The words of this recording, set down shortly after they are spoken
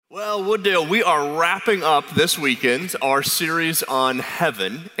Well, Wooddale, we are wrapping up this weekend our series on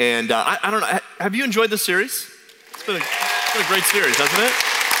heaven. And I don't know, have you enjoyed this series? It's been a great series, hasn't it?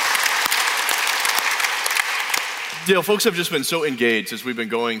 Dale, folks have just been so engaged as we've been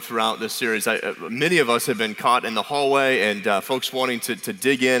going throughout this series. Many of us have been caught in the hallway and folks wanting to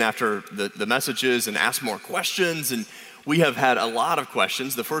dig in after the messages and ask more questions. And we have had a lot of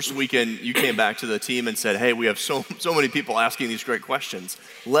questions. The first weekend, you came back to the team and said, hey, we have so many people asking these great questions.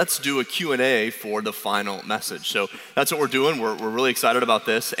 Let's do a Q&A for the final message. So that's what we're doing. We're really excited about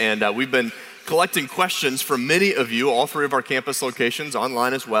this. And we've been collecting questions from many of you, all three of our campus locations,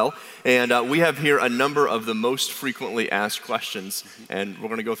 online as well. And we have here a number of the most frequently asked questions. And we're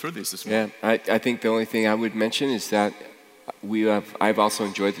going to go through these this morning. Yeah, I think the only thing I would mention is that I've also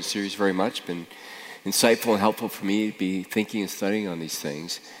enjoyed the series very much. Been insightful and helpful for me to be thinking and studying on these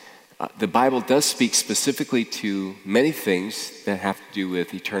things. The Bible does speak specifically to many things that have to do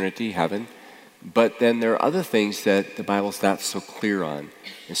with eternity, heaven, but then there are other things that the Bible's not so clear on.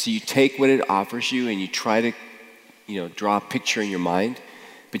 And so you take what it offers you and you try to, draw a picture in your mind,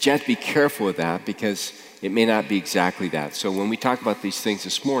 but you have to be careful with that because it may not be exactly that. So when we talk about these things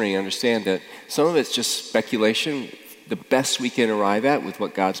this morning, understand that some of it's just speculation, the best we can arrive at with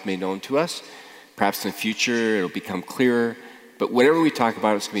what God's made known to us. Perhaps in the future it'll become clearer, but whatever we talk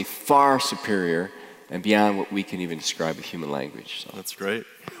about, it's going to be far superior and beyond what we can even describe with human language. So. That's great.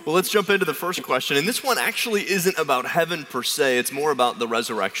 Well, let's jump into the first question. And this one actually isn't about heaven per se. It's more about the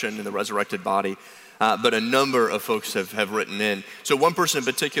resurrection and the resurrected body. But a number of folks have written in. So one person in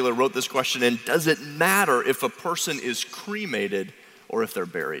particular wrote this question in, does it matter if a person is cremated or if they're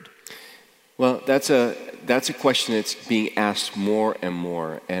buried? Well, that's a question that's being asked more and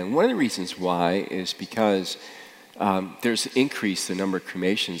more. And one of the reasons why is because there's increased the number of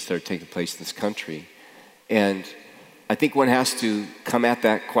cremations that are taking place in this country. And I think one has to come at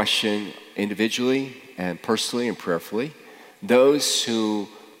that question individually and personally and prayerfully. Those who,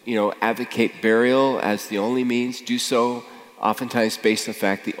 advocate burial as the only means do so oftentimes based on the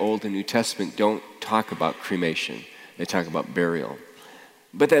fact the Old and New Testament don't talk about cremation. They talk about burial.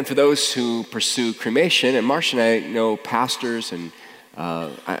 But then for those who pursue cremation, and Marcia and I know pastors and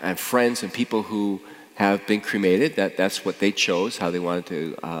friends and people who have been cremated, that's what they chose, how they wanted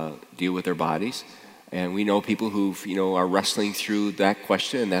to deal with their bodies. And we know people who are wrestling through that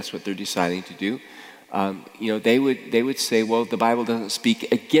question, and that's what they're deciding to do. They would say, well, the Bible doesn't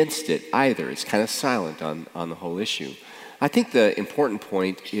speak against it either. It's kind of silent on the whole issue. I think the important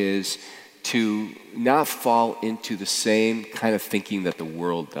point is to not fall into the same kind of thinking that the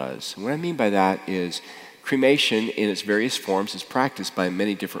world does. And what I mean by that is cremation in its various forms is practiced by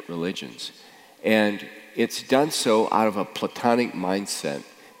many different religions. And it's done so out of a Platonic mindset.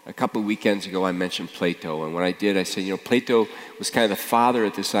 A couple of weekends ago, I mentioned Plato. And what I did, I said, Plato was kind of the father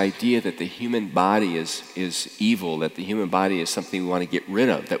of this idea that the human body is evil, that the human body is something we want to get rid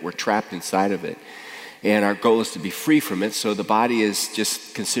of, that we're trapped inside of it. And our goal is to be free from it, so the body is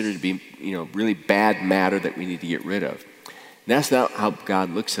just considered to be, really bad matter that we need to get rid of. And that's not how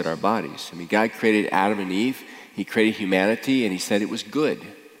God looks at our bodies. I mean, God created Adam and Eve, He created humanity, and He said it was good,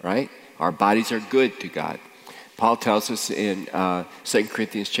 right? Our bodies are good to God. Paul tells us in 2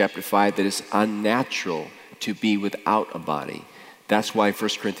 Corinthians chapter 5 that it's unnatural to be without a body. That's why 1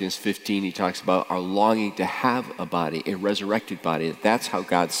 Corinthians 15, he talks about our longing to have a body, a resurrected body. That's how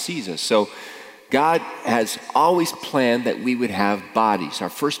God sees us. So God has always planned that we would have bodies. Our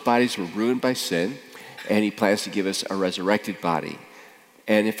first bodies were ruined by sin, and He plans to give us a resurrected body.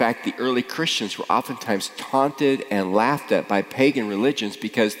 And in fact, the early Christians were oftentimes taunted and laughed at by pagan religions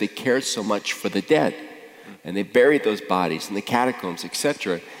because they cared so much for the dead. And they buried those bodies in the catacombs,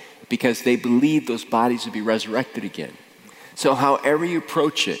 etc., because they believed those bodies would be resurrected again. So however you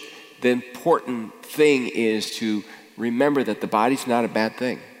approach it, the important thing is to remember that the body's not a bad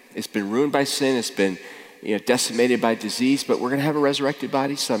thing. It's been ruined by sin. It's been decimated by disease, but we're going to have a resurrected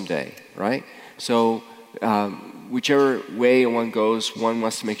body someday, right? So whichever way one goes, one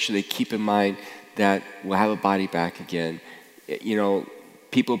wants to make sure they keep in mind that we'll have a body back again.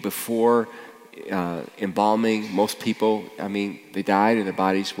 People before embalming, most people, they died and their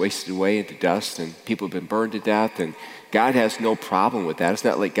bodies wasted away into dust, and people have been burned to death, and God has no problem with that. It's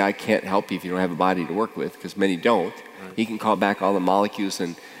not like God can't help you if you don't have a body to work with, because many don't. Right. He can call back all the molecules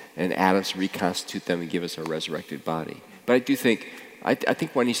and atoms, reconstitute them, and give us a resurrected body. But I do think, I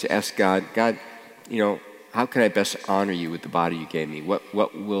think one needs to ask God, how can I best honor you with the body you gave me?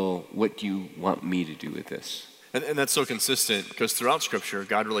 What do you want me to do with this? And that's so consistent because throughout Scripture,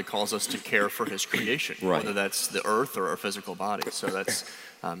 God really calls us to care for His creation, Right. whether that's the earth or our physical body. So that's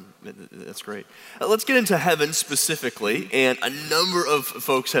great. Let's get into heaven specifically. And a number of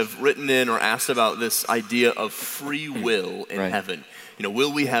folks have written in or asked about this idea of free will in Right. heaven.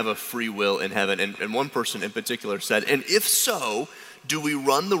 Will we have a free will in heaven? And one person in particular said, and if so, do we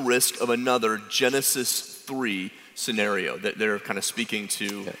run the risk of another Genesis 3 scenario that they're kind of speaking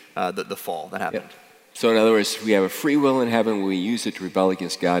to the fall that happened? Yep. So in other words, we have a free will in heaven. We use it to rebel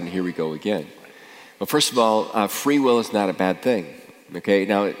against God, and here we go again. Well, first of all, free will is not a bad thing. Okay,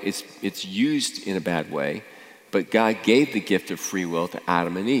 now it's used in a bad way, but God gave the gift of free will to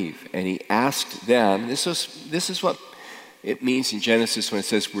Adam and Eve, and He asked them. This is what it means in Genesis when it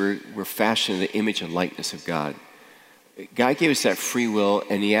says we're fashioned in the image and likeness of God. God gave us that free will,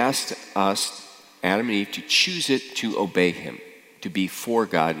 and He asked us, Adam and Eve, to choose it to obey Him, to be for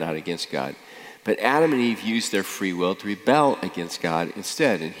God, not against God. But Adam and Eve used their free will to rebel against God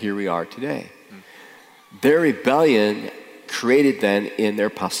instead, and here we are today. Their rebellion created then in their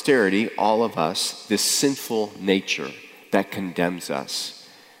posterity, all of us, this sinful nature that condemns us.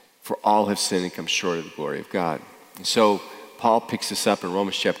 For all have sinned and come short of the glory of God. And so Paul picks this up in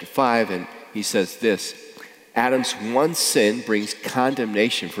Romans chapter 5, and he says this: Adam's one sin brings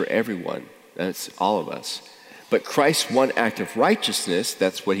condemnation for everyone. That's all of us. But Christ's one act of righteousness,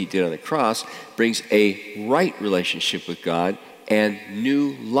 that's what He did on the cross, brings a right relationship with God and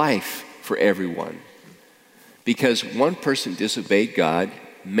new life for everyone. Because one person disobeyed God,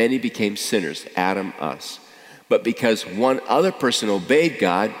 many became sinners, Adam, us. But because one other person obeyed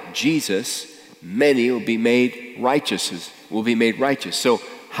God, Jesus, many will be made righteous. So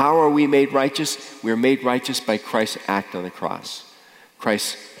how are we made righteous? We're made righteous by Christ's act on the cross.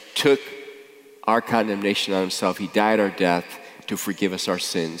 Christ took our condemnation on Himself. He died our death to forgive us our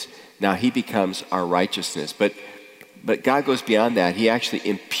sins. Now He becomes our righteousness. But God goes beyond that. He actually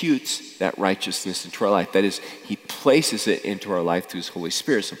imputes that righteousness into our life. That is, He places it into our life through His Holy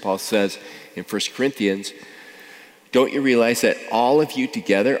Spirit. So Paul says in 1 Corinthians, don't you realize that all of you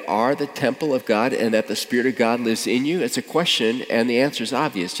together are the temple of God and that the Spirit of God lives in you? It's a question, and the answer is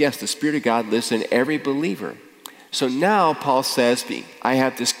obvious. Yes, the Spirit of God lives in every believer. So now Paul says, I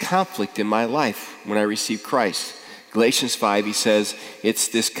have this conflict in my life when I receive Christ. Galatians 5, he says, it's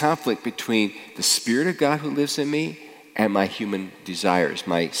this conflict between the Spirit of God who lives in me and my human desires,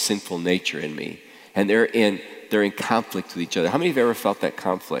 my sinful nature in me. And they're in conflict with each other. How many of you have ever felt that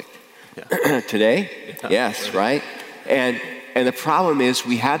conflict? Yeah. Today? Yeah. Yes, right? And the problem is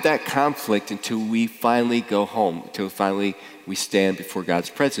we have that conflict until we finally go home, until finally we stand before God's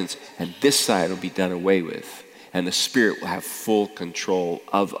presence, and this side will be done away with. And the Spirit will have full control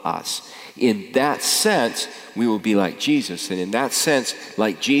of us. In that sense, we will be like Jesus. And in that sense,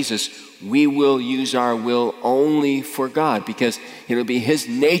 like Jesus, we will use our will only for God because it'll be His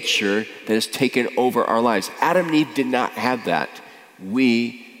nature that has taken over our lives. Adam and Eve did not have that.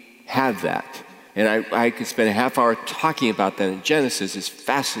 We have that. And I could spend a half hour talking about that in Genesis. It's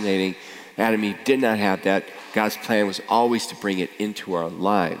fascinating. Adam and Eve did not have that. God's plan was always to bring it into our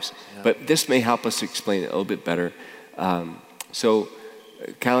lives. Yeah. But this may help us explain it a little bit better. So,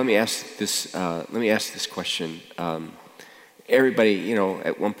 Kyle, let me ask this question. Everybody,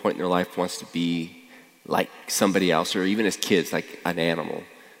 at one point in their life wants to be like somebody else, or even as kids, like an animal.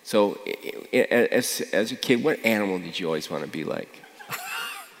 So, as a kid, what animal did you always want to be like?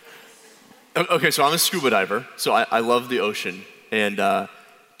 Okay, so I'm a scuba diver, so I love the ocean, and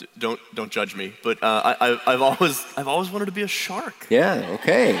don't judge me, but I've always wanted to be a shark. Yeah.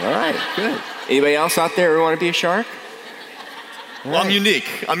 Okay. All right. Good. Anybody else out there ever want to be a shark? Well, right. I'm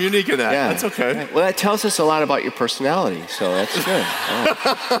unique in that. Yeah. That's okay. Right. Well, that tells us a lot about your personality, so that's good.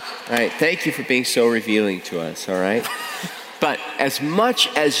 All right. Thank you for being so revealing to us. All right. But as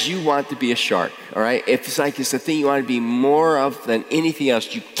much as you want to be a shark, all right, if it's the thing you want to be more of than anything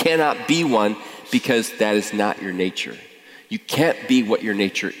else, you cannot be one because that is not your nature. You can't be what your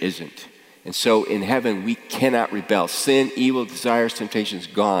nature isn't. And so in heaven, we cannot rebel. Sin, evil, desires, temptations,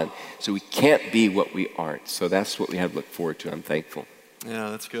 gone. So we can't be what we aren't. So that's what we have to look forward to. I'm thankful.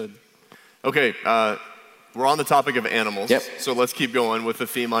 Yeah, that's good. Okay, we're on the topic of animals. Yep. So let's keep going with the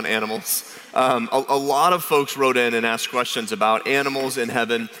theme on animals. A lot of folks wrote in and asked questions about animals in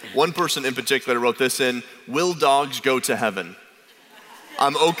heaven. One person in particular wrote this in: will dogs go to heaven?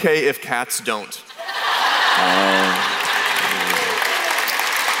 I'm okay if cats don't.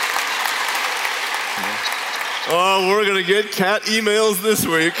 Oh, we're going to get cat emails this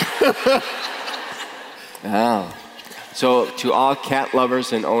week. Oh. So to all cat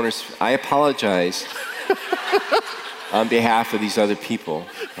lovers and owners, I apologize on behalf of these other people,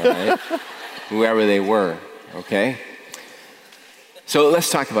 all right? Whoever they were. okay? So let's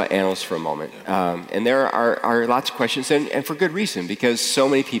talk about animals for a moment. And there are lots of questions, and for good reason, because so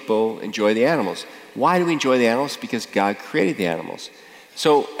many people enjoy the animals. Why do we enjoy the animals? Because God created the animals.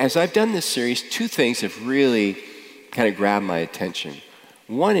 So as I've done this series, two things have really kind of grabbed my attention.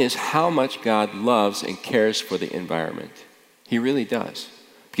 One is how much God loves and cares for the environment. He really does.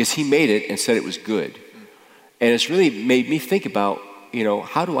 Because he made it and said it was good. And it's really made me think about,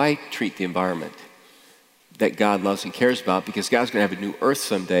 how do I treat the environment that God loves and cares about? Because God's going to have a new earth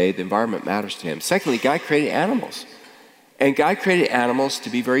someday. The environment matters to him. Secondly, God created animals. And God created animals to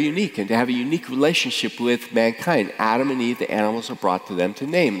be very unique and to have a unique relationship with mankind. Adam and Eve, the animals are brought to them to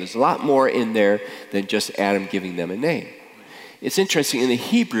name. There's a lot more in there than just Adam giving them a name. It's interesting, in the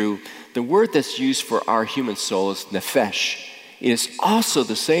Hebrew, the word that's used for our human soul is nephesh. It is also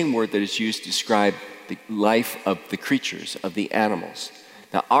the same word that is used to describe the life of the creatures, of the animals.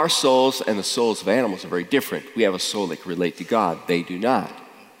 Now, our souls and the souls of animals are very different. We have a soul that can relate to God. They do not.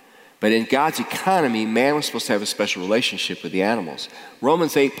 But in God's economy, man was supposed to have a special relationship with the animals.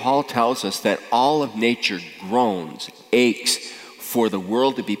 Romans 8, Paul tells us that all of nature groans, aches for the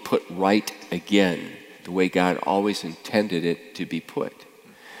world to be put right again, the way God always intended it to be put.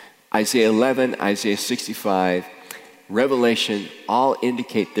 Isaiah 11, Isaiah 65, Revelation all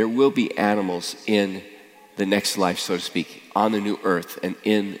indicate there will be animals in the next life, so to speak, on the new earth and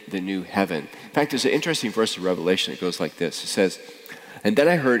in the new heaven. In fact, there's an interesting verse in Revelation that goes like this. It says, "And then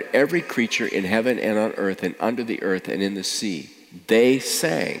I heard every creature in heaven and on earth and under the earth and in the sea. They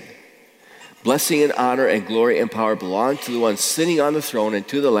sang, 'Blessing and honor and glory and power belong to the one sitting on the throne and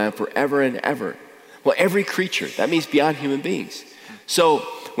to the Lamb forever and ever.'" Well, every creature, that means beyond human beings. So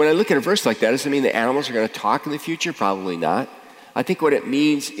when I look at a verse like that, does it mean the animals are going to talk in the future? Probably not. I think what it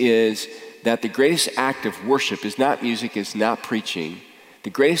means is that the greatest act of worship is not music, is not preaching.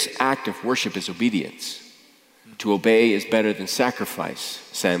 The greatest act of worship is obedience. To obey is better than sacrifice,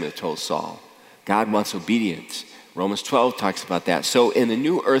 Samuel told Saul. God wants obedience. Romans 12 talks about that. So in the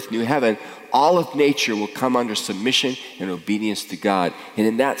new earth, new heaven, all of nature will come under submission and obedience to God. And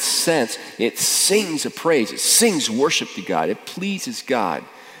in that sense, it sings a praise. It sings worship to God. It pleases God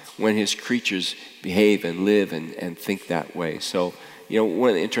when his creatures behave and live and think that way. So, one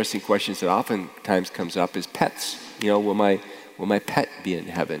of the interesting questions that oftentimes comes up is pets. Will my pet be in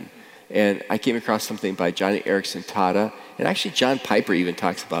heaven? And I came across something by Johnny Erickson Tada, and actually John Piper even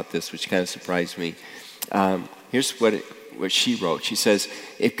talks about this, which kind of surprised me. Here's what she wrote. She says,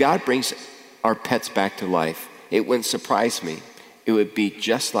 "If God brings our pets back to life, it wouldn't surprise me. It would be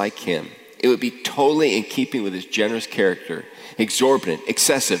just like him. It would be totally in keeping with his generous character, exorbitant,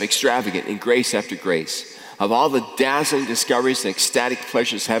 excessive, extravagant, in grace after grace. Of all the dazzling discoveries and ecstatic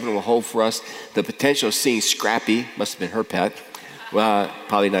pleasures heaven will hold for us, the potential of seeing Scrappy," must have been her pet,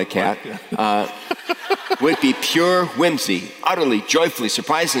 probably not a cat, would be pure whimsy, utterly, joyfully,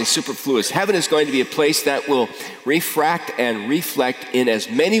 surprisingly superfluous. Heaven is going to be a place that will refract and reflect in as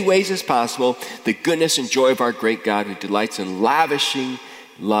many ways as possible the goodness and joy of our great God, who delights in lavishing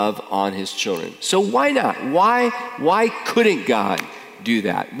love on his children. So why not? Why couldn't God do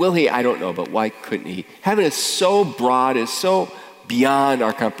that? Will he? I don't know, but why couldn't he? Heaven is so broad, is so beyond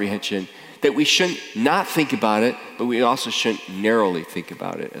our comprehension, that we shouldn't not think about it, but we also shouldn't narrowly think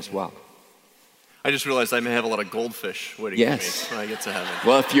about it as well. I just realized I may have a lot of goldfish waiting Yes. for me when I get to heaven.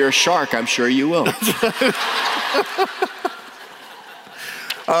 Well, if you're a shark, I'm sure you will.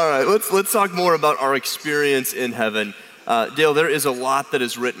 All right, let's talk more about our experience in heaven. Dale, there is a lot that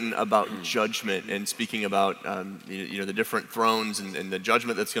is written about judgment and speaking about the different thrones and the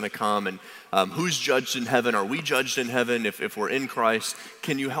judgment that's going to come, and who's judged in heaven. Are we judged in heaven if we're in Christ?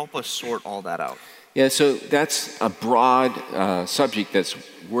 Can you help us sort all that out? Yeah, so that's a broad subject that's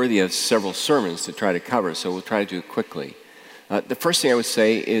worthy of several sermons to try to cover, so we'll try to do it quickly. The first thing I would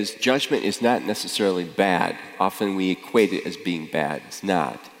say is judgment is not necessarily bad. Often we equate it as being bad. It's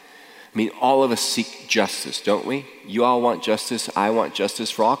not. I mean, all of us seek justice, don't we? You all want justice. I want justice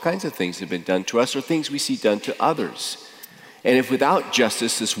for all kinds of things that have been done to us or things we see done to others. And if without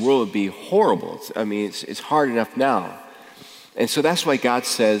justice, this world would be horrible. I mean, it's hard enough now. And so that's why God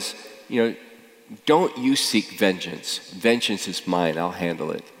says, don't you seek vengeance. Vengeance is mine. I'll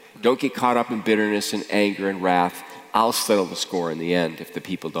handle it. Don't get caught up in bitterness and anger and wrath. I'll settle the score in the end if the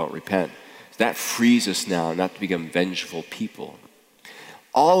people don't repent. That frees us now not to become vengeful people.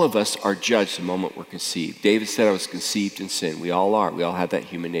 All of us are judged the moment we're conceived. David said, "I was conceived in sin." We all are. We all have that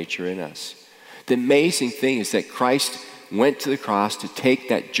human nature in us. The amazing thing is that Christ went to the cross to take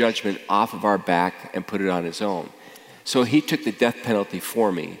that judgment off of our back and put it on his own. So he took the death penalty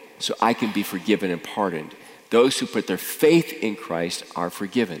for me so I can be forgiven and pardoned. Those who put their faith in Christ are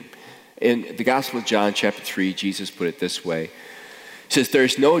forgiven. In the Gospel of John, chapter 3, Jesus put it this way. He says, there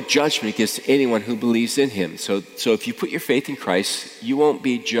is no judgment against anyone who believes in him. So if you put your faith in Christ, you won't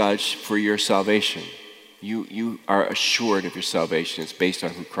be judged for your salvation. You are assured of your salvation. It's based on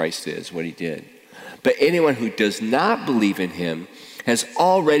who Christ is, what he did. But anyone who does not believe in him has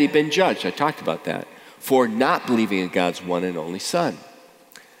already been judged. I talked about that. For not believing in God's one and only Son.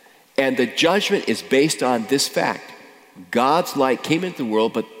 And the judgment is based on this fact. God's light came into the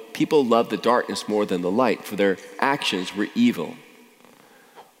world, but people loved the darkness more than the light, for their actions were evil.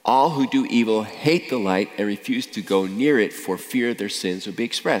 All who do evil hate the light and refuse to go near it for fear their sins will be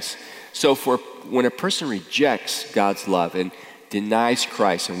expressed. So when a person rejects God's love and denies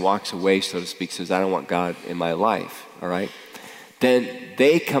Christ and walks away, so to speak, says, I don't want God in my life, all right? Then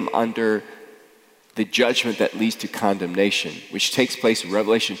they come under the judgment that leads to condemnation, which takes place in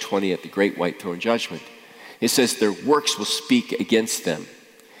Revelation 20 at the great white throne judgment. It says their works will speak against them.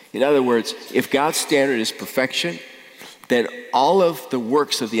 In other words, if God's standard is perfection, then all of the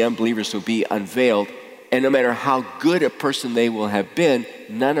works of the unbelievers will be unveiled, and no matter how good a person they will have been,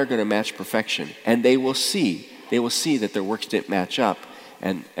 none are going to match perfection. And they will see that their works didn't match up,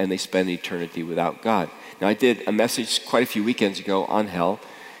 and they spend eternity without God. Now, I did a message quite a few weekends ago on hell.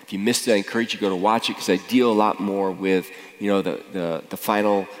 If you missed it, I encourage you to go to watch it, because I deal a lot more with, the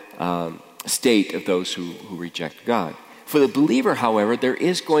final state of those who reject God. For the believer, however, there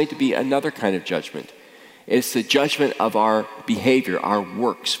is going to be another kind of judgment. It's the judgment of our behavior, our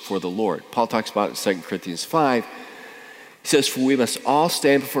works for the Lord. Paul talks about it in 2 Corinthians 5. He says, for we must all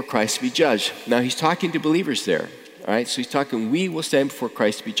stand before Christ to be judged. Now, he's talking to believers there. All right, so he's talking, we will stand before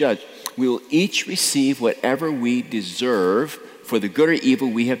Christ to be judged. We will each receive whatever we deserve for the good or evil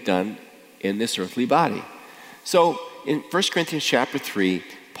we have done in this earthly body. So in 1 Corinthians chapter 3,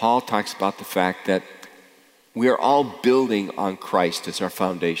 Paul talks about the fact that we are all building on Christ as our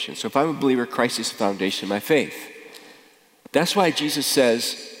foundation. So if I'm a believer, Christ is the foundation of my faith. That's why Jesus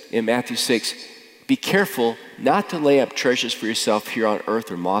says in Matthew 6, be careful not to lay up treasures for yourself here on earth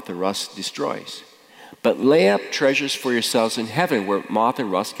where moth and rust destroys, but lay up treasures for yourselves in heaven where moth and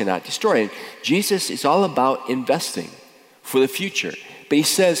rust cannot destroy. And Jesus is all about investing for the future. But he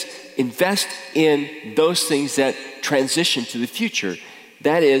says, invest in those things that transition to the future.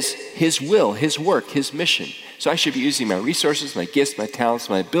 That is his will, his work, his mission. So I should be using my resources, my gifts, my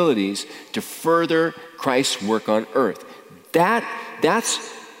talents, my abilities to further Christ's work on earth. That's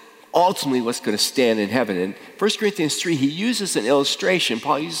ultimately what's going to stand in heaven. In 1 Corinthians 3, he uses an illustration.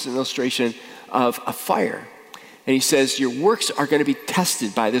 Paul uses an illustration of a fire. And he says, your works are going to be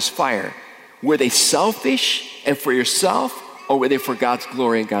tested by this fire. Were they selfish and for yourself, or were they for God's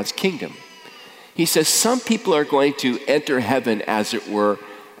glory and God's kingdom? He says some people are going to enter heaven, as it were,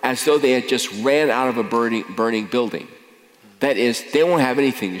 as though they had just ran out of a burning building. That is, they won't have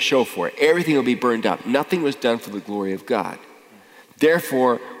anything to show for it. Everything will be burned up. Nothing was done for the glory of God.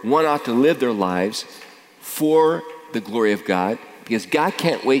 Therefore, one ought to live their lives for the glory of God, because God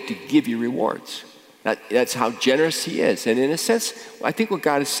can't wait to give you rewards. That's how generous he is. And in a sense, I think what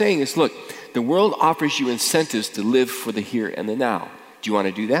God is saying is, look, the world offers you incentives to live for the here and the now. Do you want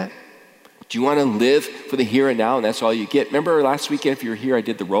to do that? Do you want to live for the here and now, and that's all you get? Remember last weekend, if you were here, I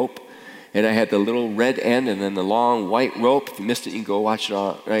did the rope, and I had the little red end and then the long white rope. If you missed it, you can go watch it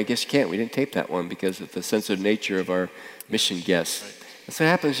all. I guess you can't. We didn't tape that one because of the sensitive nature of our mission guests. Right. That's what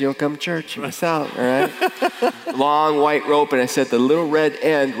happens. You don't come to church. You miss out, all right? Long white rope, and I said the little red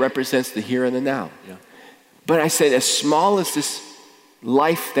end represents the here and the now. Yeah. But I said, as small as this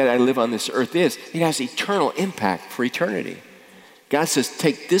life that I live on this earth is, it has eternal impact for eternity. God says,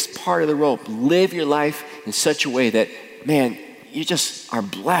 take this part of the rope, live your life in such a way that, man, you just are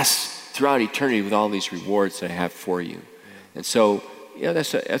blessed throughout eternity with all these rewards that I have for you. Yeah. And so,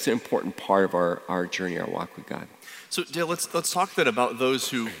 that's an important part of our journey, our walk with God. So, Dale, let's talk then about those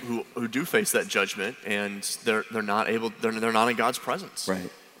who do face that judgment, and they're not in God's presence. Right.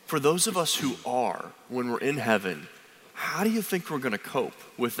 For those of us who are, when we're in heaven, how do you think we're going to cope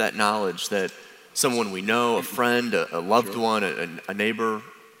with that knowledge that someone we know, a friend, a loved one, a neighbor,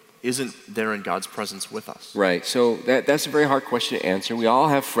 isn't there in God's presence with us? Right. So that's a very hard question to answer. We all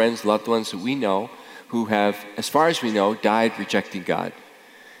have friends, loved ones that we know who have, as far as we know, died rejecting God.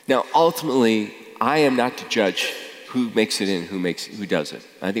 Now, ultimately, I am not to judge who makes it in, who doesn't.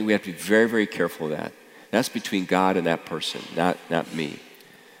 I think we have to be very, very careful of that. That's between God and that person, not me.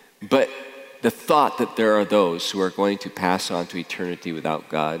 But the thought that there are those who are going to pass on to eternity without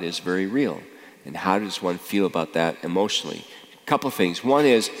God is very real. And how does one feel about that emotionally? A couple of things. One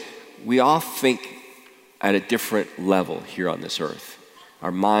is, we all think at a different level here on this earth.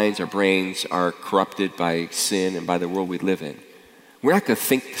 Our minds, our brains are corrupted by sin and by the world we live in. We're not going to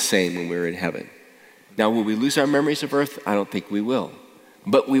think the same when we're in heaven. Now, will we lose our memories of earth? I don't think we will.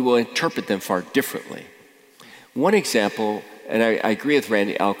 But we will interpret them far differently. One example, and I agree with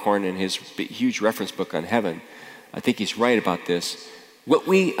Randy Alcorn in his huge reference book on heaven. I think he's right about this. What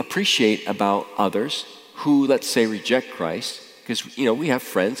we appreciate about others who, let's say, reject Christ, because, we have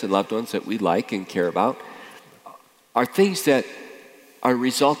friends and loved ones that we like and care about, are things that are a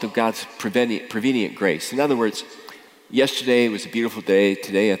result of God's prevenient grace. In other words, yesterday was a beautiful day.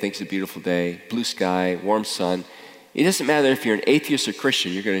 Today, I think it's a beautiful day. Blue sky, warm sun. It doesn't matter if you're an atheist or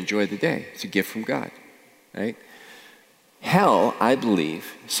Christian, you're going to enjoy the day. It's a gift from God, right? Hell, I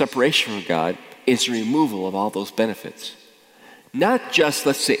believe, separation from God, is the removal of all those benefits. Not just,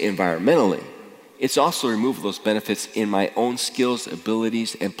 let's say, environmentally. It's also the removal of those benefits in my own skills,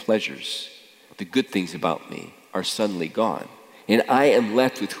 abilities, and pleasures. The good things about me are suddenly gone. And I am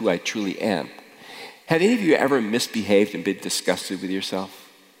left with who I truly am. Have any of you ever misbehaved and been disgusted with yourself?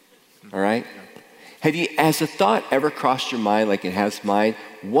 All right? Has a thought ever crossed your mind like it has mine?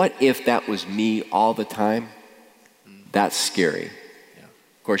 What if that was me all the time? That's scary.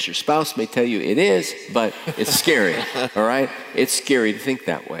 Of course, your spouse may tell you it is, but it's scary, all right? It's scary to think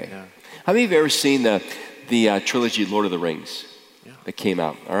that way. Yeah. How many of you have ever seen the trilogy Lord of the Rings that came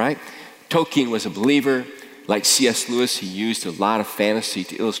out, all right? Tolkien was a believer. Like C.S. Lewis, he used a lot of fantasy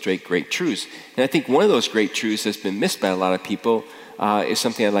to illustrate great truths. And I think one of those great truths that's been missed by a lot of people is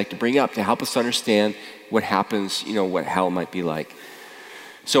something I'd like to bring up to help us understand what happens, what hell might be like.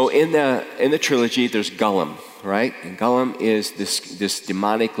 So in the trilogy, there's Gollum, right? And Gollum is this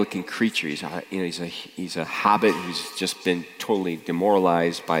demonic-looking creature. He's a hobbit who's just been totally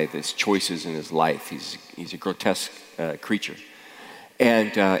demoralized by his choices in his life. He's a grotesque creature.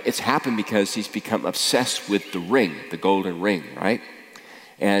 And it's happened because he's become obsessed with the ring, the golden ring, right?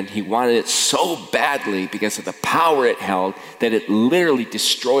 And he wanted it so badly because of the power it held that it literally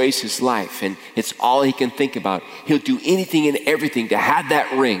destroys his life. And it's all he can think about. He'll do anything and everything to have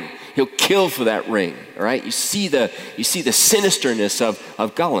that ring. He'll kill for that ring, all right? You see the sinisterness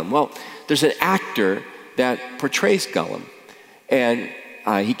of Gollum. Well, there's an actor that portrays Gollum. And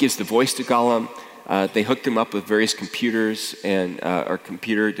he gives the voice to Gollum. They hooked him up with various computers or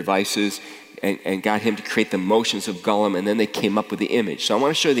computer devices and got him to create the motions of Gollum, and then they came up with the image. So I want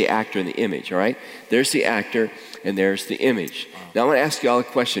to show you the actor and the image, all right? There's the actor, and there's the image. Now I want to ask you all a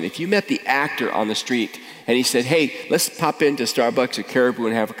question. If you met the actor on the street, and he said, hey, let's pop into Starbucks or Caribou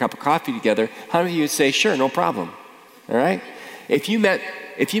and have a cup of coffee together, how many of you would say, sure, no problem, all right? If you met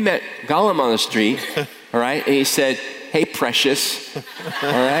Gollum on the street, all right, and he said, hey, precious,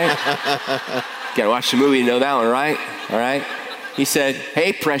 all right? Gotta watch the movie to know that one, right? All right? He said,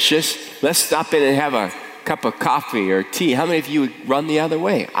 hey, precious, let's stop in and have a cup of coffee or tea. How many of you would run the other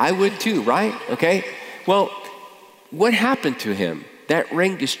way? I would too, right? Okay? Well, what happened to him? That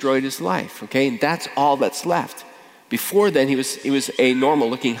ring destroyed his life, okay? And that's all that's left. Before then, he was a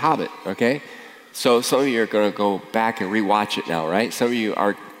normal-looking hobbit, okay? So some of you are going to go back and rewatch it now, right? Some of you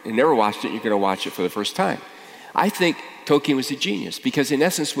never watched it, you're going to watch it for the first time. I think Tolkien was a genius because in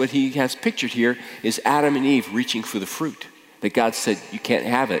essence what he has pictured here is Adam and Eve reaching for the fruit that God said, you can't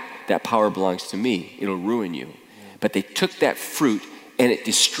have it. That power belongs to me. It'll ruin you. But they took that fruit and it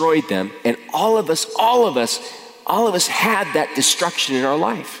destroyed them. And all of us had that destruction in our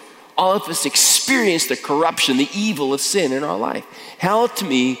life. All of us experienced the corruption, the evil of sin in our life. Hell to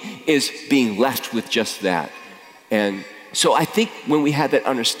me is being left with just that. And so I think when we have that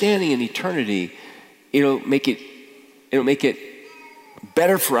understanding in eternity, it'll make it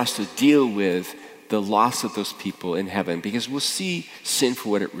better for us to deal with the loss of those people in heaven because we'll see sin for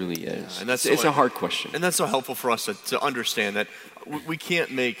what it really is. Yeah, and it's a hard question. And that's so helpful for us to understand that we can't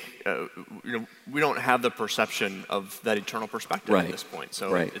make, we don't have the perception of that eternal perspective at this point.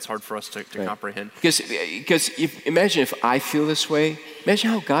 So it's hard for us to comprehend. Because imagine if I feel this way,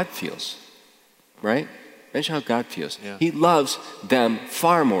 imagine how God feels, right? Imagine how God feels. Yeah. He loves them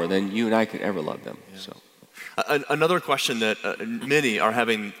far more than you and I could ever love them. Yeah. So. Another question that many are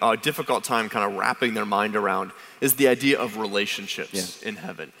having a difficult time kind of wrapping their mind around is the idea of relationships in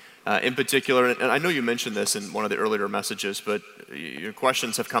heaven. In particular, and I know you mentioned this in one of the earlier messages, but your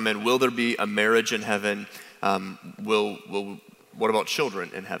questions have come in. Will there be a marriage in heaven? What about children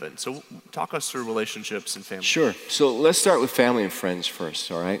in heaven? So talk us through relationships and family. Sure. So let's start with family and friends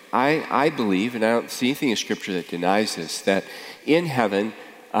first, all right? I believe, and I don't see anything in Scripture that denies this, that in heaven,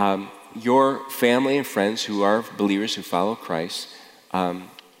 your family and friends who are believers who follow Christ,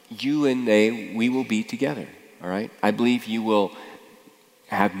 you and we will be together, all right? I believe you will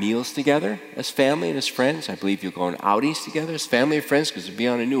have meals together as family and as friends. I believe you'll go on outings together as family and friends, because we'll be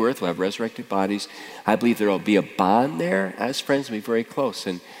on a new earth. We'll have resurrected bodies. I believe there will be a bond there as friends. We'll be very close.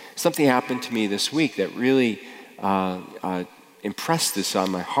 And something happened to me this week that really impressed this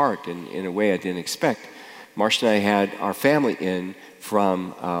on my heart in a way I didn't expect. Marcia and I had our family in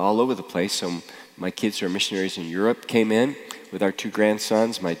from all over the place. So my kids who are missionaries in Europe came in with our 2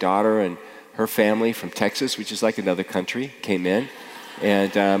 grandsons. My daughter and her family from Texas, which is like another country, came in.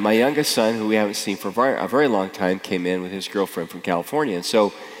 And my youngest son, who we haven't seen for a very long time, came in with his girlfriend from California. And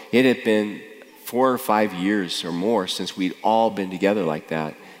so it had been 4 or 5 years or more since we'd all been together like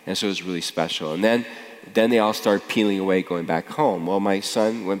that. And so it was really special. And then they all started peeling away, going back home. Well, my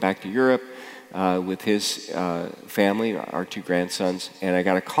son went back to Europe with his family, our 2 grandsons. And I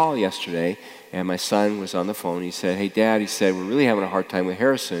got a call yesterday, and my son was on the phone. He said, "Hey, Dad," he said, "we're really having a hard time with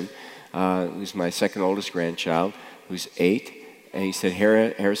Harrison, who's my second oldest grandchild, who's 8. And he said,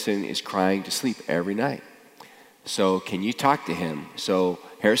 Harrison is crying to sleep every night. So can you talk to him?" So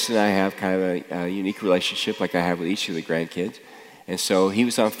Harrison and I have kind of a unique relationship like I have with each of the grandkids. And so he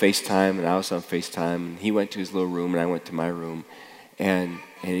was on FaceTime and I was on FaceTime. And he went to his little room and I went to my room. And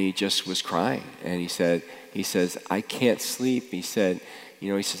he just was crying. And he says, "I can't sleep." He said,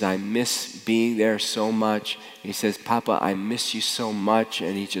 "I miss being there so much." He says, "Papa, I miss you so much."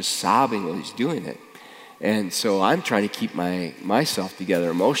 And he's just sobbing while he's doing it. And so I'm trying to keep myself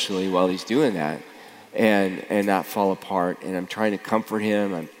together emotionally while he's doing that and not fall apart. And I'm trying to comfort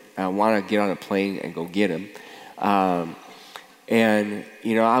him. I want to get on a plane and go get him. I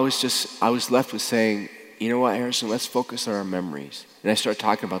was left with saying, "You know what, Harrison, let's focus on our memories." And I started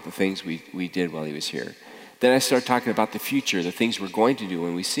talking about the things we did while he was here. Then I started talking about the future, the things we're going to do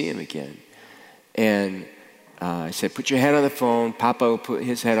when we see him again. And I said, "Put your head on the phone." Papa would put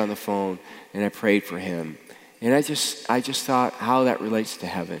his head on the phone. And I prayed for him. And I just thought how that relates to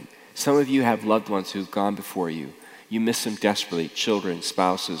heaven. Some of you have loved ones who've gone before you. You miss them desperately, children,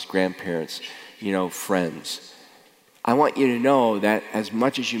 spouses, grandparents, friends. I want you to know that as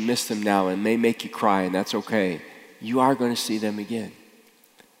much as you miss them now and may make you cry, and that's okay, you are going to see them again.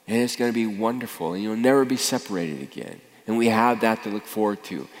 And it's going to be wonderful, and you'll never be separated again. And we have that to look forward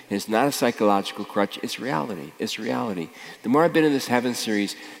to. And it's not a psychological crutch, it's reality. It's reality. The more I've been in this Heaven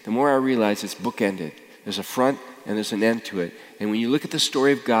series, the more I realize it's bookended. There's a front and there's an end to it. And when you look at the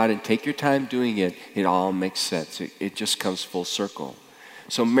story of God and take your time doing it, it all makes sense. It just comes full circle.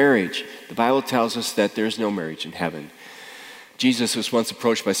 So marriage, the Bible tells us that there's no marriage in heaven. Jesus was once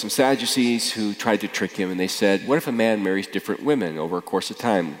approached by some Sadducees who tried to trick him, and they said, "What if a man marries different women over a course of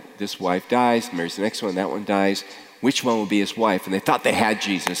time? This wife dies, marries the next one, that one dies. Which one will be his wife?" And they thought they had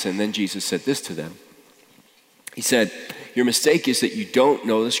Jesus. And then Jesus said this to them. He said, "Your mistake is that you don't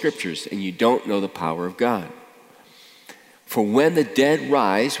know the scriptures and you don't know the power of God. For when the dead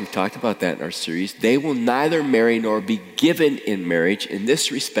rise," we've talked about that in our series, "they will neither marry nor be given in marriage. In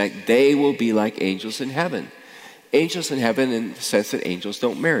this respect, they will be like angels in heaven." Angels in heaven in the sense that angels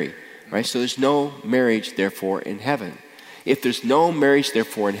don't marry, right? So there's no marriage, therefore, in heaven. If there's no marriage,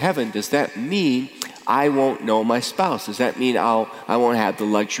 therefore, in heaven, does that mean I won't know my spouse? Does that mean I won't have the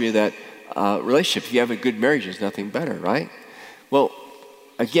luxury of that relationship? If you have a good marriage, there's nothing better, right? Well,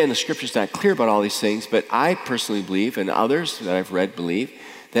 again, the scripture's not clear about all these things, but I personally believe, and others that I've read believe,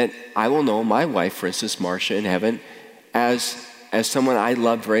 that I will know my wife, for instance, Marcia, in heaven, as someone I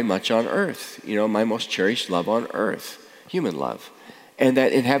love very much on earth. My most cherished love on earth, human love. And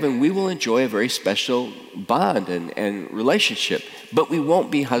that in heaven we will enjoy a very special bond and relationship. But we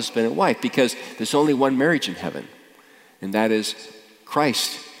won't be husband and wife because there's only one marriage in heaven. And that is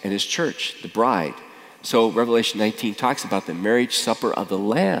Christ and his church, the bride. So Revelation 19 talks about the marriage supper of the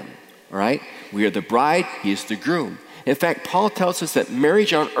Lamb. All right? We are the bride, he is the groom. In fact, Paul tells us that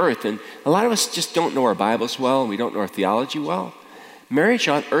marriage on earth, and a lot of us just don't know our Bibles well and we don't know our theology well. Marriage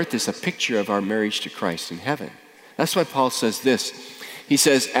on earth is a picture of our marriage to Christ in heaven. That's why Paul says this. He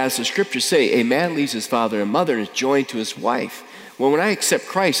says, as the scriptures say, a man leaves his father and mother and is joined to his wife. Well, when I accept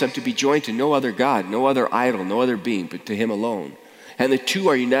Christ, I'm to be joined to no other God, no other idol, no other being, but to him alone. And the two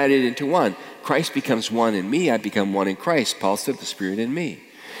are united into one. Christ becomes one in me, I become one in Christ. Paul said, the Spirit in me.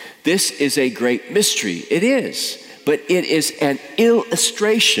 This is a great mystery. It is. But it is an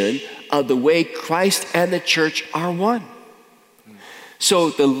illustration of the way Christ and the church are one.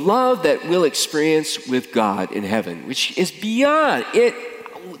 So the love that we'll experience with God in heaven, which is beyond it,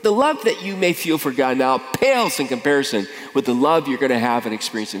 the love that you may feel for God now pales in comparison with the love you're going to have and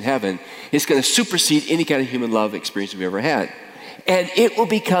experience in heaven. It's going to supersede any kind of human love experience we've ever had. And it will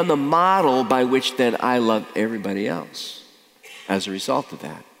become the model by which then I love everybody else as a result of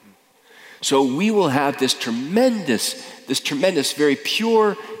that. So we will have this tremendous, very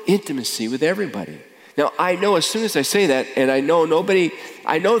pure intimacy with everybody. Now, I know as soon as I say that, and I know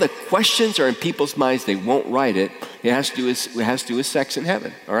the questions are in people's minds, they won't write it. It has to do with sex in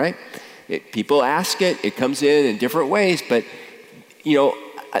heaven, all right? People ask it comes in different ways, but,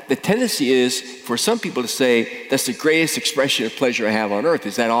 the tendency is for some people to say, that's the greatest expression of pleasure I have on earth.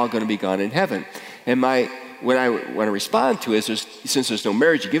 Is that all going to be gone in heaven? And when I want to respond to it, since there's no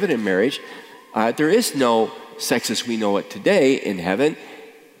marriage given in marriage, there is no sex as we know it today in heaven.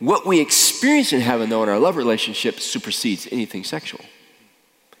 What we experience in heaven, though, in our love relationship supersedes anything sexual.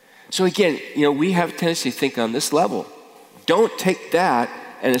 So again, we have a tendency to think on this level. Don't take that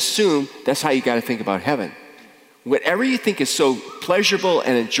and assume that's how you got to think about heaven. Whatever you think is so pleasurable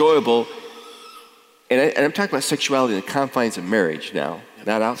and enjoyable, and I'm talking about sexuality in the confines of marriage now,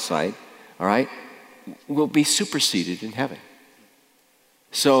 not outside, all right, will be superseded in heaven.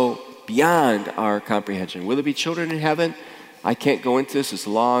 So beyond our comprehension. Will there be children in heaven? I can't go into this. It's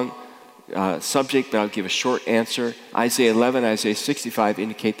a long subject, but I'll give a short answer. Isaiah 11, Isaiah 65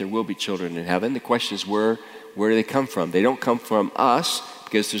 indicate there will be children in heaven. The question is where do they come from? They don't come from us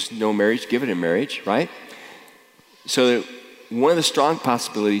because there's no marriage given in marriage, right? So one of the strong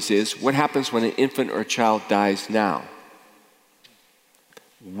possibilities is what happens when an infant or a child dies now?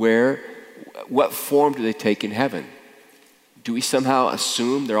 What form do they take in heaven? Do we somehow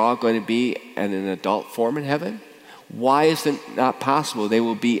assume they're all going to be in an adult form in heaven? Why is it not possible they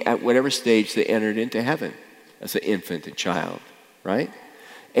will be at whatever stage they entered into heaven as an infant, a child, right?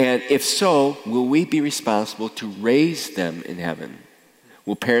 And if so, will we be responsible to raise them in heaven?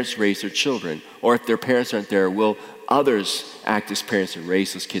 Will parents raise their children? Or if their parents aren't there, will others act as parents and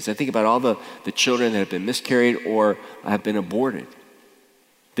raise those kids? I think about all the children that have been miscarried or have been aborted.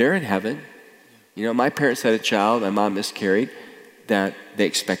 They're in heaven. My parents had a child, my mom miscarried, that they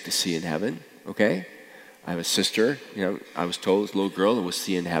expect to see in heaven, okay? I have a sister, I was told this little girl that we'll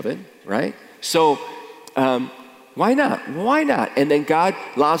see in heaven, right? So, why not? Why not? And then God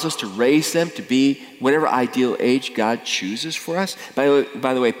allows us to raise them to be whatever ideal age God chooses for us. By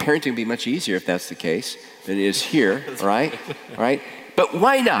the way, parenting would be much easier if that's the case than it is here, all right? All right? But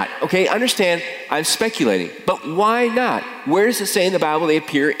why not? Okay, understand, I'm speculating. But why not? Where does it say in the Bible they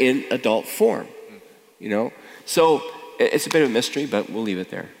appear in adult form? So it's a bit of a mystery, but we'll leave it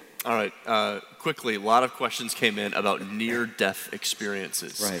there. All right, quickly, a lot of questions came in about near-death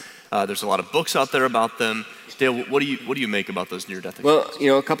experiences. Right. There's a lot of books out there about them. Dale, what do you make about those near-death experiences?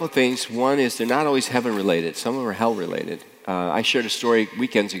 Well, a couple of things. One is they're not always heaven-related. Some of them are hell-related. I shared a story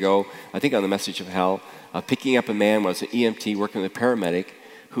weekends ago, I think on the Message of Hell, picking up a man who was an EMT working with a paramedic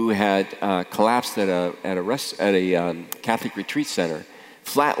who had collapsed at a Catholic retreat center.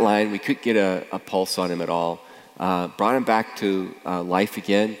 Flatline, we couldn't get a pulse on him at all. Brought him back to life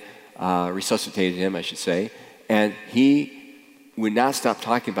again, resuscitated him, I should say, and he would not stop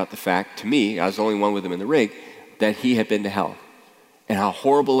talking about the fact, to me, I was the only one with him in the rig, that he had been to hell and how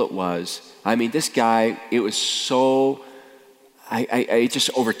horrible it was. I mean, this guy, it was so, it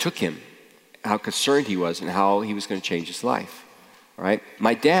just overtook him, how concerned he was and how he was going to change his life, all right?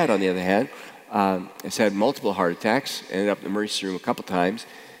 My dad, on the other hand, has had multiple heart attacks, ended up in the emergency room a couple times.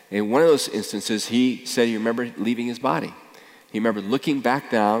 In one of those instances, he said he remembered leaving his body. He remembered looking back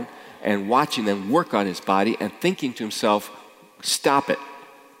down and watching them work on his body and thinking to himself, stop it.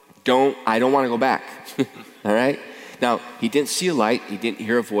 I don't want to go back. All right? Now, he didn't see a light. He didn't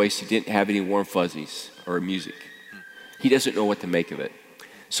hear a voice. He didn't have any warm fuzzies or music. He doesn't know what to make of it.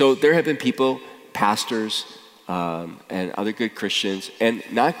 So there have been people, pastors, and other good Christians and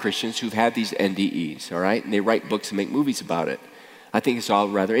non-Christians who've had these NDEs, all right? And they write books and make movies about it. I think it's all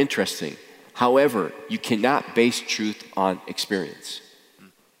rather interesting. However, you cannot base truth on experience.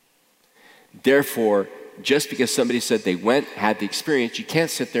 Therefore, just because somebody said they had the experience, you can't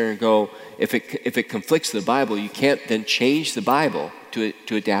sit there and go, if it conflicts with the Bible, you can't then change the Bible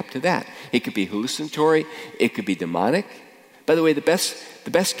to adapt to that. It could be hallucinatory, it could be demonic. By the way, the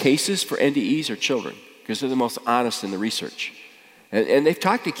best cases for NDEs are children, because they're the most honest in the research. And they've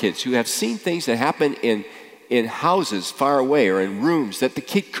talked to kids who have seen things that happen in houses far away or in rooms that the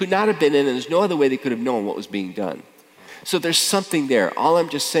kid could not have been in, and there's no other way they could have known what was being done. So there's something there. All I'm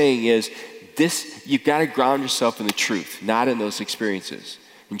just saying is you've got to ground yourself in the truth, not in those experiences.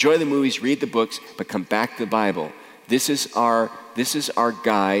 Enjoy the movies, read the books, but come back to the Bible. This is our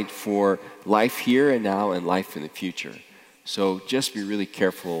guide for life here and now and life in the future. So just be really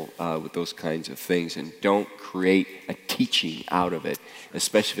careful with those kinds of things and don't create a teaching out of it,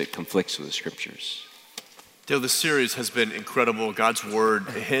 especially if it conflicts with the scriptures. Dale, this series has been incredible. God's word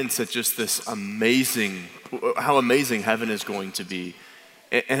hints at just this how amazing heaven is going to be.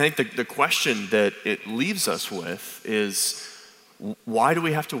 And I think the question that it leaves us with is, why do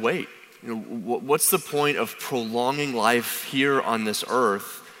we have to wait? What's the point of prolonging life here on this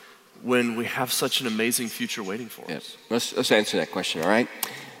earth when we have such an amazing future waiting for us? Let's answer that question, all right?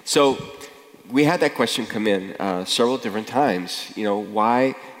 So we had that question come in several different times.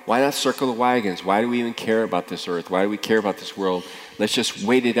 Why not circle the wagons? Why do we even care about this earth? Why do we care about this world? Let's just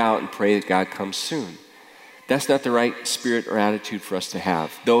wait it out and pray that God comes soon. That's not the right spirit or attitude for us to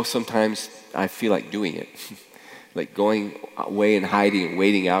have, though sometimes I feel like doing it, like going away and hiding and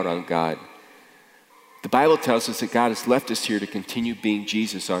waiting out on God. The Bible tells us that God has left us here to continue being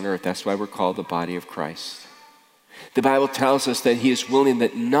Jesus on earth. That's why we're called the body of Christ. The Bible tells us that he is willing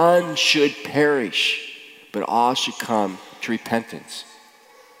that none should perish, but all should come to repentance.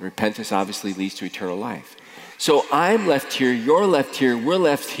 Repentance obviously leads to eternal life. So I'm left here, you're left here, we're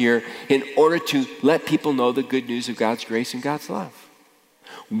left here in order to let people know the good news of God's grace and God's love.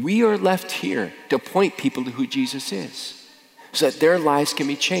 We are left here to point people to who Jesus is, so that their lives can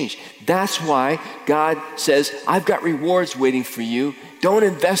be changed. That's why God says, I've got rewards waiting for you. Don't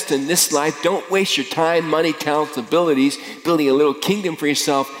invest in this life. Don't waste your time, money, talents, abilities, building a little kingdom for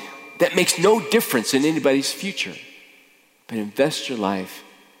yourself that makes no difference in anybody's future. But invest your life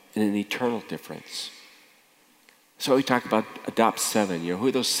in an eternal difference. So we talk about adopt 7. Who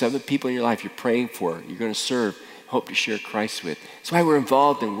are those 7 people in your life you're praying for, you're going to serve, hope to share Christ with. That's why we're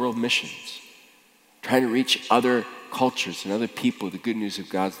involved in world missions, trying to reach other cultures and other people the good news of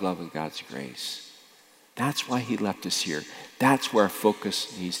God's love and God's grace. That's why he left us here. That's where our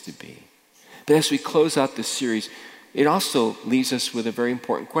focus needs to be. But as we close out this series, it also leaves us with a very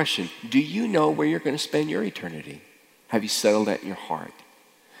important question. Do you know where you're going to spend your eternity? Have you settled that in your heart?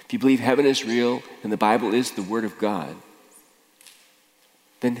 If you believe heaven is real and the Bible is the Word of God,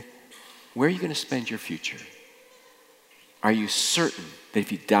 then where are you going to spend your future? Are you certain that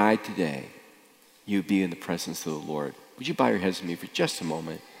if you died today, you'd be in the presence of the Lord? Would you bow your heads with me for just a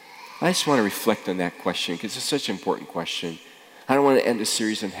moment? I just want to reflect on that question because it's such an important question. I don't want to end the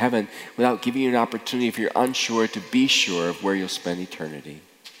series in heaven without giving you an opportunity, if you're unsure, to be sure of where you'll spend eternity.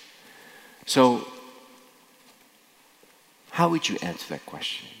 So, how would you answer that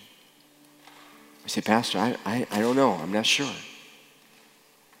question? I say, Pastor, I don't know. I'm not sure.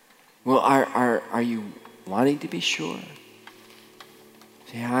 Well, are you wanting to be sure?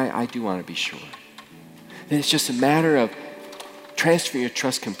 Say, I do want to be sure. Then it's just a matter of transferring your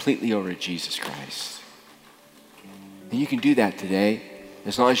trust completely over to Jesus Christ. And you can do that today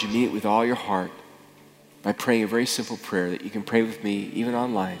as long as you mean it with all your heart by praying a very simple prayer that you can pray with me even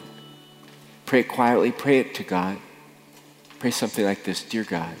online. Pray it quietly. Pray it to God. Pray something like this. Dear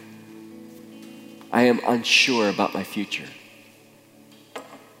God, I am unsure about my future.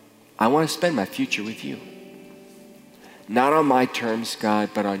 I want to spend my future with you. Not on my terms, God,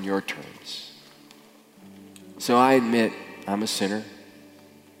 but on your terms. So I admit I'm a sinner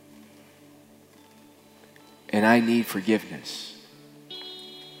and I need forgiveness.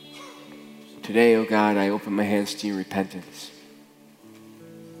 Today, oh God, I open my hands to you in repentance.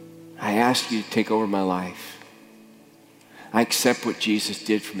 I ask you to take over my life. I accept what Jesus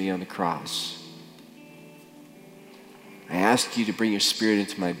did for me on the cross. I ask you to bring your Spirit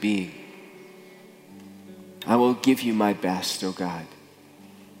into my being. I will give you my best, oh God.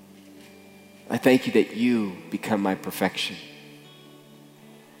 I thank you that you become my perfection.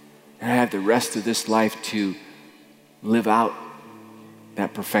 And I have the rest of this life to live out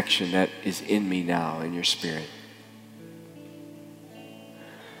that perfection that is in me now in your Spirit.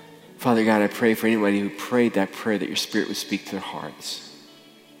 Father God, I pray for anybody who prayed that prayer that your Spirit would speak to their hearts.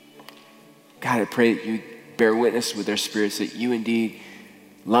 God, I pray that you bear witness with their spirits that you indeed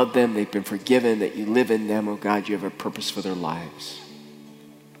love them, they've been forgiven, that you live in them, oh God, you have a purpose for their lives.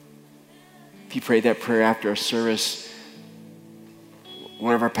 If you prayed that prayer after our service,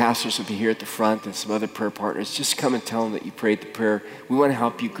 one of our pastors will be here at the front and some other prayer partners. Just come and tell them that you prayed the prayer. We want to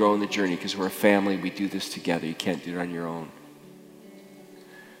help you grow in the journey because we're a family. We do this together. You can't do it on your own.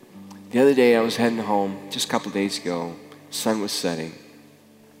 The other day I was heading home, just a couple of days ago. The sun was setting.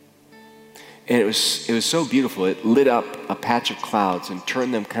 And it was so beautiful. It lit up a patch of clouds and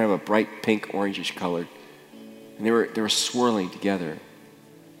turned them kind of a bright pink, orangish color. And they were swirling together.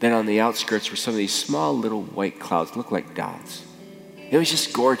 Then on the outskirts were some of these small little white clouds, looked like dots. It was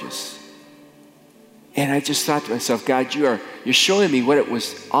just gorgeous. And I just thought to myself, God, you're showing me what it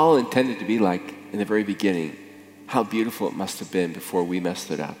was all intended to be like in the very beginning. How beautiful it must have been before we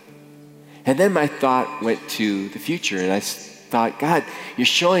messed it up. And then my thought went to the future, and I thought, God, you're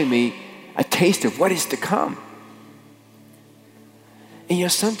showing me a taste of what is to come.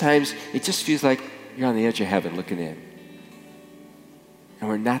 And sometimes it just feels like you're on the edge of heaven looking in. And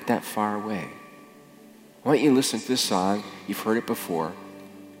we're not that far away. Why don't you listen to this song? You've heard it before.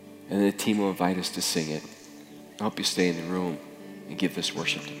 And the team will invite us to sing it. I hope you stay in the room and give this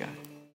worship to God.